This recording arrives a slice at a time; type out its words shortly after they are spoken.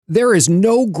There is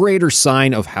no greater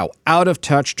sign of how out of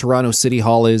touch Toronto City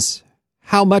Hall is,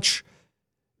 how much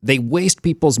they waste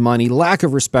people's money, lack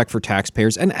of respect for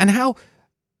taxpayers, and how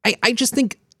I just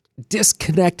think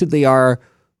disconnected they are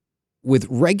with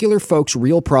regular folks'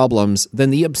 real problems than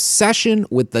the obsession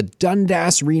with the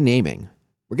Dundas renaming.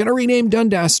 We're going to rename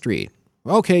Dundas Street.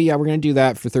 Okay, yeah, we're going to do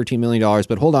that for $13 million,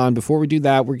 but hold on, before we do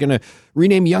that, we're going to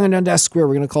rename Yonge and Dundas Square.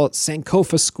 We're going to call it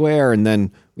Sankofa Square, and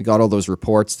then we got all those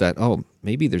reports that,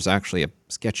 maybe there's actually a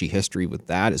sketchy history with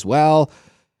that as well.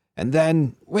 And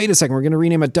then, wait a second, we're going to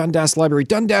rename it Dundas Library,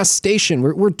 Dundas Station.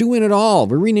 We're doing it all.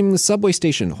 We're renaming the subway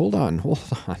station. Hold on.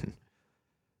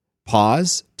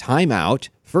 Pause, time out.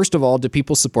 First of all, do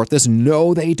people support this?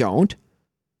 No, they don't.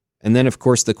 And then, of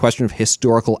course, the question of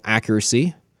historical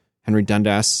accuracy. Henry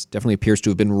Dundas definitely appears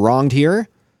to have been wronged here.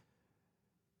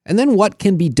 And then what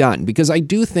can be done? Because I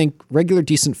do think regular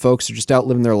decent folks are just out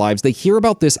living their lives. They hear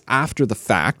about this after the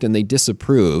fact and they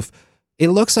disapprove. It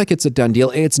looks like it's a done deal.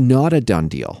 It's not a done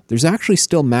deal. There's actually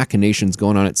still machinations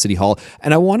going on at City Hall.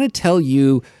 And I want to tell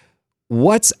you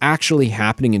what's actually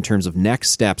happening in terms of next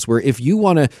steps, where if you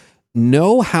want to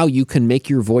know how you can make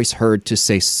your voice heard to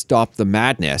say, stop the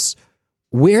madness,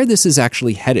 where this is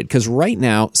actually headed. Because right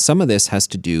now, some of this has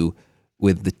to do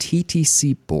with the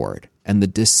TTC board and the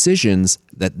decisions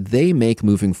that they make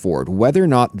moving forward, whether or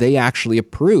not they actually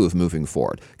approve moving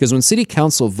forward. Because when City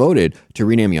Council voted to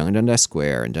rename Yonge and Dundas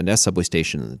Square and Dundas Subway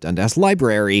Station and the Dundas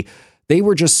Library, they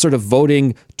were just sort of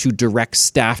voting to direct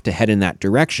staff to head in that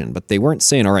direction. But they weren't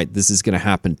saying, all right, this is going to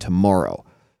happen tomorrow.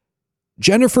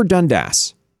 Jennifer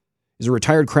Dundas is a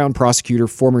retired Crown prosecutor,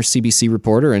 former CBC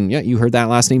reporter, and yeah, you heard that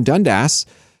last name, Dundas.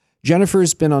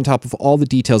 Jennifer's been on top of all the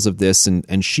details of this,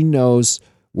 and she knows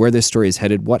where this story is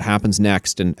headed, what happens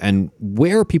next, and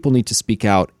where people need to speak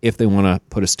out if they want to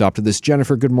put a stop to this.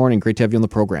 Jennifer, good morning. Great to have you on the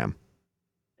program.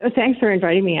 Thanks for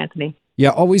inviting me, Anthony.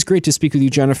 Yeah, always great to speak with you,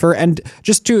 Jennifer. And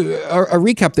just to a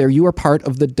recap there, you are part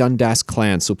of the Dundas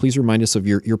clan, so please remind us of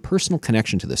your personal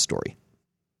connection to this story.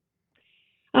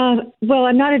 Well,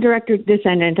 I'm not a direct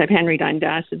descendant of Henry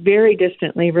Dundas, very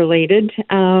distantly related.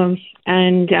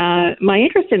 And my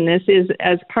interest in this is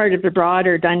as part of the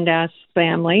broader Dundas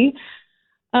family.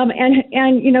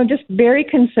 And just very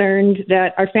concerned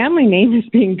that our family name is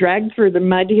being dragged through the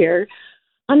mud here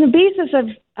on the basis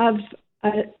of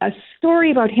a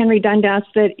story about Henry Dundas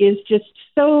that is just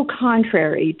so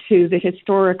contrary to the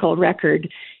historical record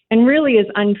and really is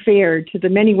unfair to the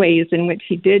many ways in which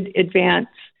he did advance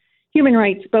human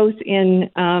rights, both in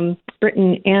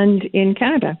Britain and in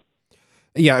Canada.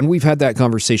 Yeah, and we've had that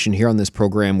conversation here on this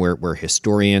program where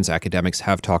historians, academics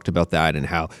have talked about that and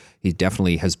how he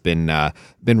definitely has been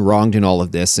wronged in all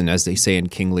of this. And as they say in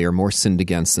King Lear, more sinned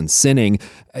against than sinning.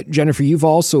 Jennifer, you've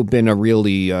also been a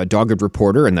really dogged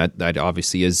reporter, and that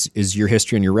obviously is your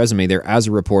history and your resume there as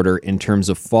a reporter in terms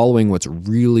of following what's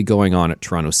really going on at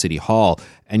Toronto City Hall.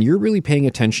 And you're really paying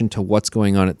attention to what's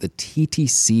going on at the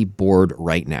TTC board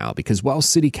right now, because while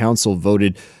City Council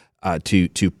voted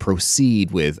to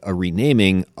proceed with a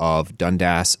renaming of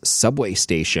Dundas Subway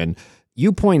Station,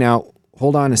 you point out,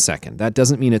 hold on a second, that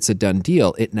doesn't mean it's a done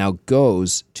deal. It now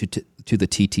goes to the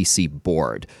TTC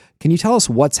board. Can you tell us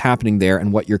what's happening there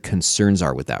and what your concerns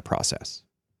are with that process?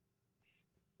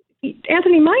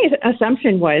 Anthony, my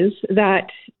assumption was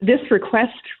that this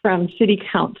request from City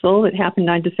Council that happened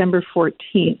on December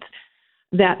 14th,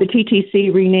 that the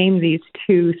TTC rename these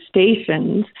two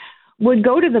stations, would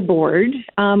go to the board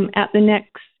at the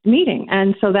next meeting.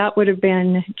 And so that would have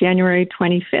been January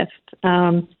 25th,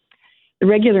 the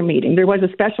regular meeting. There was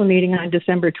a special meeting on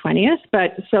December 20th.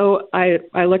 But so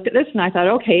I looked at this and I thought,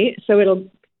 okay, so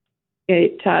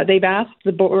they've asked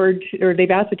the board, or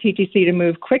they've asked the TTC to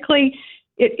move quickly.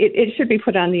 It should be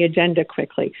put on the agenda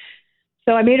quickly.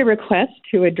 So I made a request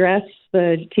to address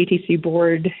the TTC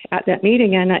board at that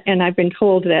meeting. And I've been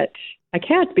told that I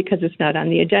can't because it's not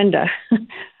on the agenda.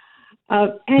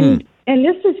 And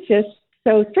this is just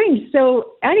so strange.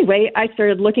 So anyway, I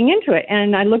started looking into it,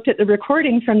 and I looked at the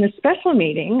recording from the special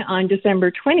meeting on December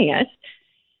 20th,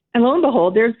 and lo and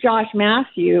behold, there's Josh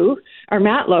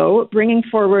Matlow bringing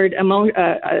forward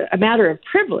a matter of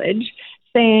privilege,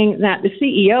 saying that the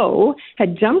CEO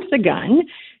had jumped the gun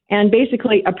and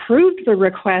basically approved the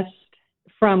request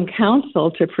from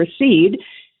council to proceed,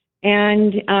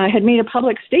 and had made a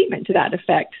public statement to that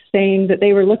effect, saying that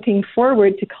they were looking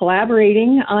forward to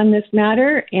collaborating on this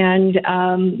matter and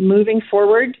moving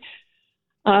forward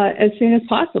as soon as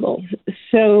possible.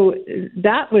 So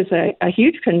that was a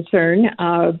huge concern,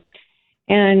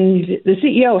 and the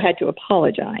CEO had to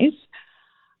apologize.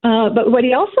 But what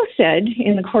he also said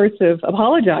in the course of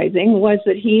apologizing was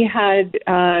that he had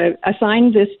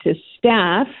assigned this to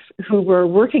staff who were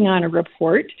working on a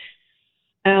report,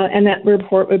 and that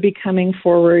report would be coming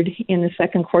forward in the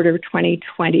second quarter of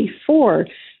 2024.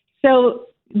 So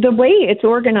the way it's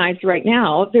organized right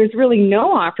now, there's really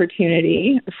no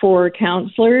opportunity for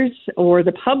councillors or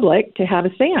the public to have a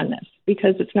say on this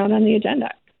because it's not on the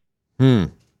agenda.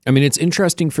 I mean, it's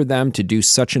interesting for them to do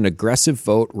such an aggressive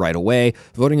vote right away,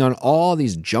 voting on all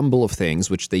these jumble of things,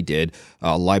 which they did,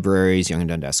 libraries, Yonge and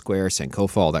Dundas Square,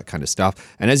 Sankofa, all that kind of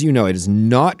stuff. And as you know, it is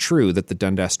not true that the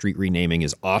Dundas Street renaming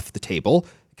is off the table.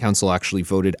 Council actually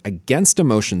voted against a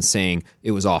motion saying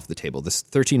it was off the table. This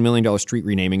 $13 million street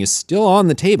renaming is still on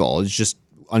the table. It's just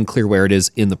unclear where it is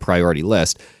in the priority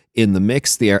list. In the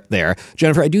mix there.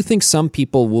 Jennifer, I do think some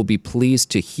people will be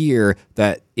pleased to hear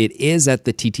that it is at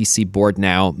the TTC board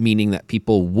now, meaning that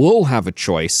people will have a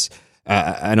choice,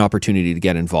 an opportunity to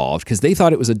get involved, because they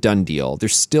thought it was a done deal.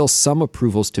 There's still some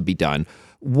approvals to be done.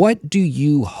 What do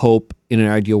you hope in an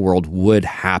ideal world would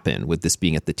happen with this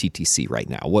being at the TTC right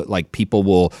now? What, like, people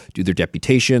will do their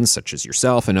deputations, such as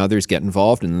yourself and others, get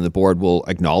involved, and then the board will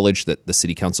acknowledge that the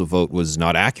city council vote was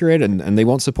not accurate and they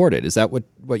won't support it. Is that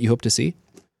what you hope to see?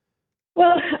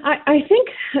 Well, I think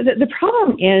that the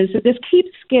problem is that this keeps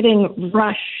getting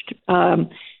rushed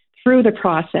through the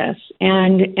process,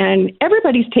 and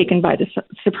everybody's taken by the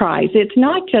surprise. It's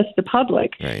not just the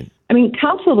public. Right. I mean,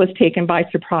 council was taken by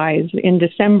surprise in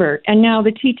December, and now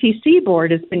the TTC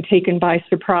board has been taken by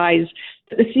surprise.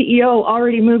 The CEO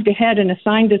already moved ahead and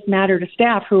assigned this matter to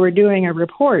staff who are doing a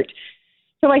report.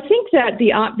 So I think that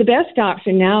the best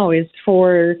option now is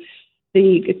for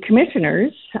the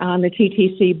commissioners on the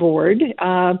TTC board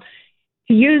to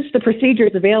use the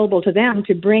procedures available to them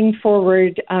to bring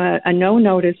forward a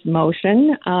no-notice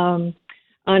motion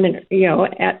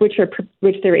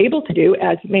which they're able to do,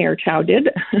 as Mayor Chow did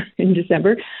in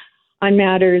December, on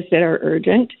matters that are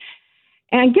urgent,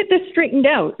 and get this straightened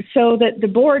out so that the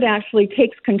board actually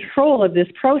takes control of this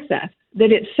process,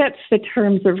 that it sets the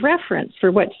terms of reference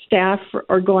for what staff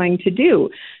are going to do.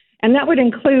 And that would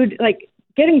include, like,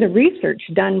 getting the research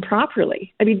done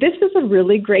properly. I mean, this is a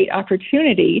really great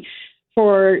opportunity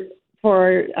for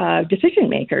decision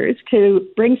makers to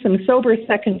bring some sober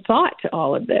second thought to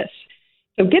all of this.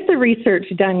 So get the research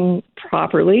done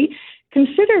properly.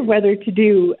 Consider whether to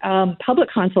do public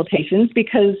consultations,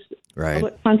 because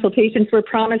public consultations were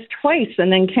promised twice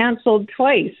and then canceled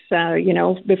twice,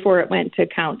 before it went to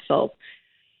council.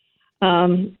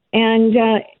 And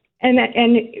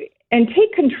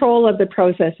take control of the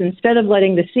process instead of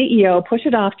letting the CEO push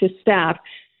it off to staff.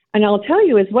 And I'll tell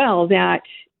you as well that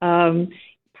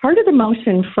part of the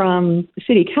motion from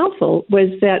City Council was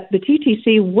that the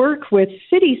TTC work with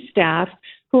city staff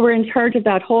who were in charge of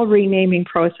that whole renaming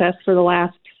process for the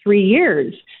last 3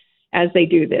 years as they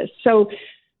do this. So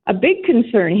a big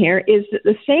concern here is that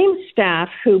the same staff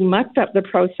who mucked up the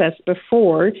process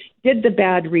before, did the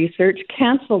bad research,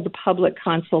 canceled the public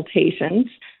consultations,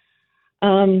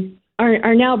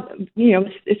 are now,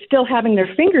 still having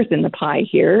their fingers in the pie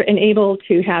here and able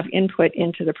to have input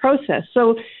into the process.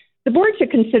 So the board should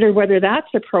consider whether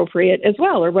that's appropriate as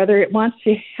well, or whether it wants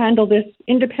to handle this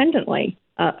independently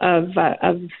of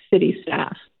city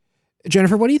staff.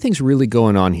 Jennifer, what do you think is really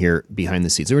going on here behind the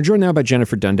scenes? We're joined now by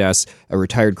Jennifer Dundas, a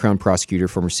retired Crown prosecutor,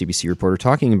 former CBC reporter,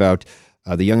 talking about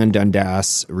the Yonge and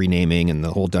Dundas renaming and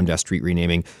the whole Dundas Street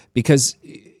renaming. Because,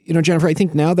 Jennifer, I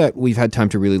think now that we've had time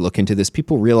to really look into this,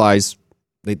 people realize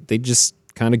they just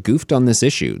kind of goofed on this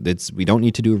issue. We don't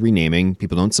need to do a renaming.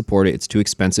 People don't support it. It's too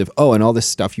expensive. Oh, and all this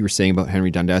stuff you were saying about Henry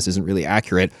Dundas isn't really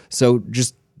accurate. So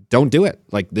just don't do it.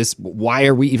 Like this, why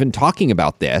are we even talking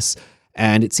about this?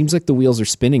 And it seems like the wheels are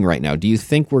spinning right now. Do you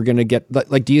think we're going to get,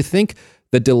 do you think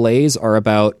the delays are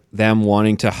about them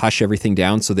wanting to hush everything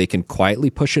down so they can quietly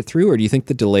push it through? Or do you think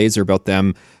the delays are about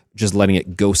them just letting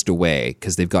it ghost away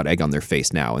because they've got egg on their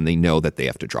face now and they know that they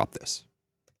have to drop this?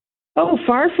 Oh,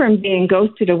 far from being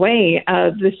ghosted away.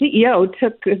 The CEO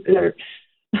took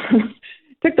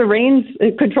the reins,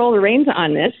 control the reins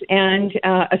on this, and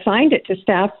assigned it to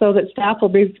staff so that staff will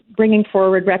be bringing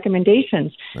forward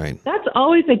recommendations. Right. That's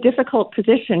always a difficult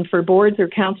position for boards or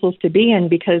councils to be in,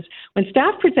 because when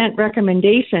staff present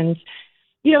recommendations,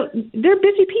 they're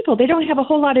busy people. They don't have a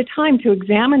whole lot of time to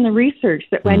examine the research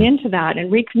that went into that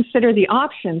and reconsider the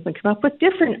options and come up with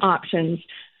different options.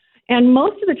 And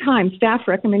most of the time, staff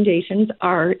recommendations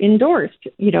are endorsed,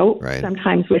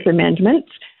 sometimes with amendments.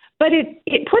 But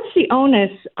it puts the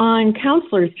onus on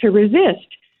councillors to resist,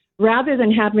 rather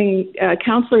than having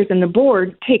councillors and the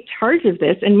board take charge of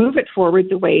this and move it forward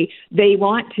the way they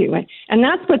want to. And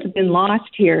that's what's been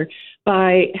lost here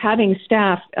by having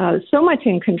staff so much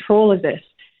in control of this.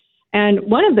 And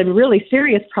one of the really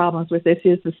serious problems with this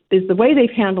is the way they've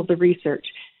handled the research.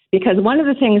 Because one of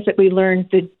the things that we learned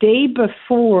the day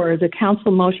before the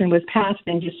council motion was passed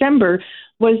in December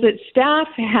was that staff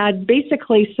had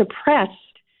basically suppressed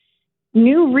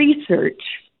new research,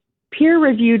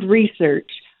 peer-reviewed research,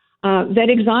 that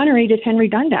exonerated Henry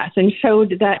Dundas and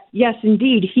showed that, yes,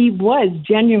 indeed, he was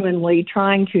genuinely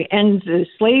trying to end the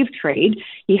slave trade.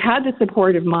 He had the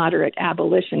support of moderate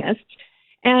abolitionists.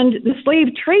 And the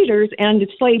slave traders and the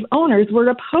slave owners were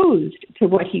opposed to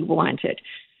what he wanted.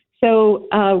 So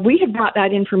we have brought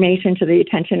that information to the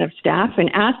attention of staff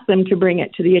and asked them to bring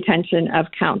it to the attention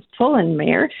of council and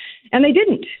mayor, and they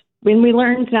didn't. When we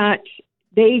learned that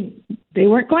they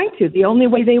weren't going to. The only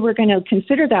way they were going to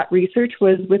consider that research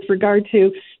was with regard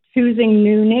to choosing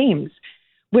new names,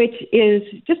 which is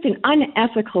just an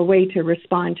unethical way to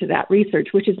respond to that research,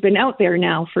 which has been out there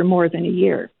now for more than a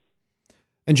year.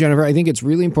 And Jennifer, I think it's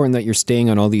really important that you're staying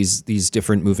on all these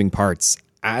different moving parts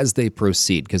as they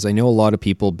proceed, because I know a lot of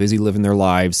people busy living their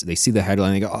lives. They see the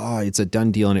headline, they go, oh, it's a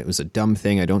done deal and it was a dumb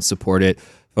thing. I don't support it.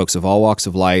 Folks of all walks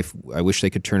of life, I wish they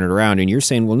could turn it around. And you're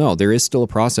saying, well, no, there is still a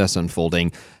process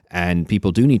unfolding and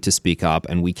people do need to speak up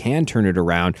and we can turn it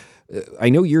around. I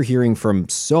know you're hearing from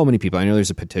so many people. I know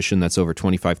there's a petition that's over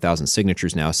 25,000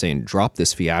 signatures now saying drop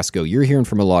this fiasco. You're hearing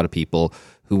from a lot of people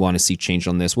who want to see change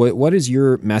on this. What is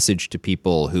your message to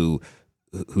people who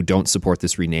don't support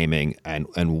this renaming and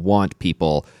want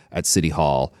people at City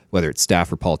Hall, whether it's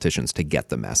staff or politicians, to get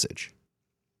the message?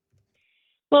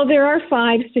 Well, there are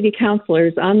 5 city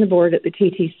councillors on the board at the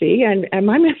TTC, and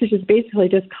my message is basically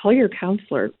just call your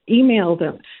councillor, email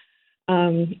them,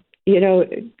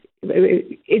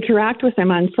 interact with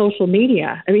them on social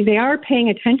media. I mean, they are paying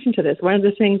attention to this. One of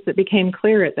the things that became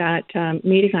clear at that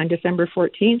meeting on December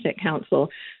 14th at council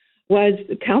was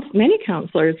many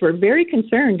councillors were very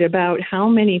concerned about how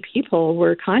many people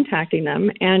were contacting them,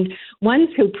 and ones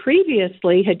who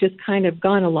previously had just kind of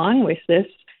gone along with this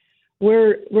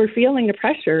were feeling the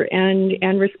pressure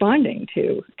and responding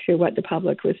to what the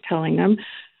public was telling them.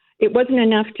 It wasn't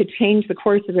enough to change the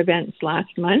course of events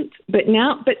last month, but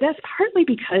that's partly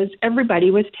because everybody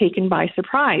was taken by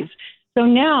surprise. So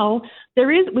now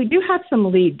we do have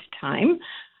some lead time.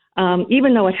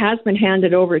 Even though it has been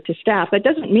handed over to staff, that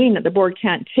doesn't mean that the board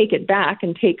can't take it back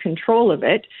and take control of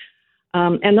it.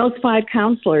 And those 5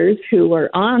 councillors who are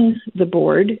on the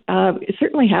board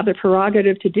certainly have the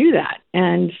prerogative to do that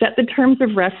and set the terms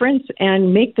of reference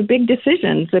and make the big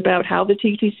decisions about how the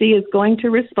TTC is going to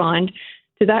respond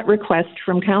to that request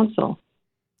from council.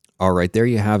 All right, there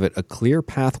you have it. A clear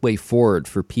pathway forward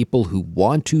for people who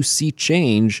want to see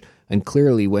change. And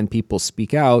clearly, when people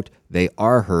speak out, they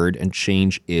are heard and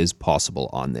change is possible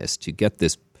on this to get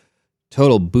this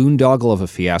total boondoggle of a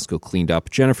fiasco cleaned up.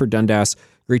 Jennifer Dundas,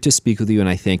 great to speak with you, and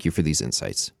I thank you for these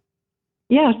insights.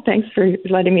 Yeah, thanks for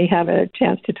letting me have a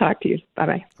chance to talk to you.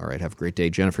 Bye-bye. All right, have a great day.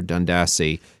 Jennifer Dundas,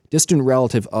 a distant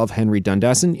relative of Henry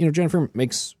Dundas. And, Jennifer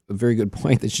makes a very good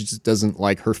point that she just doesn't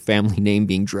like her family name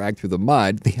being dragged through the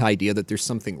mud, the idea that there's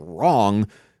something wrong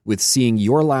with seeing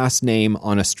your last name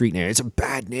on a street name. It's a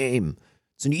bad name.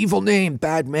 It's an evil name,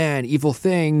 bad man, evil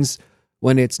things,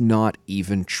 when it's not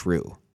even true.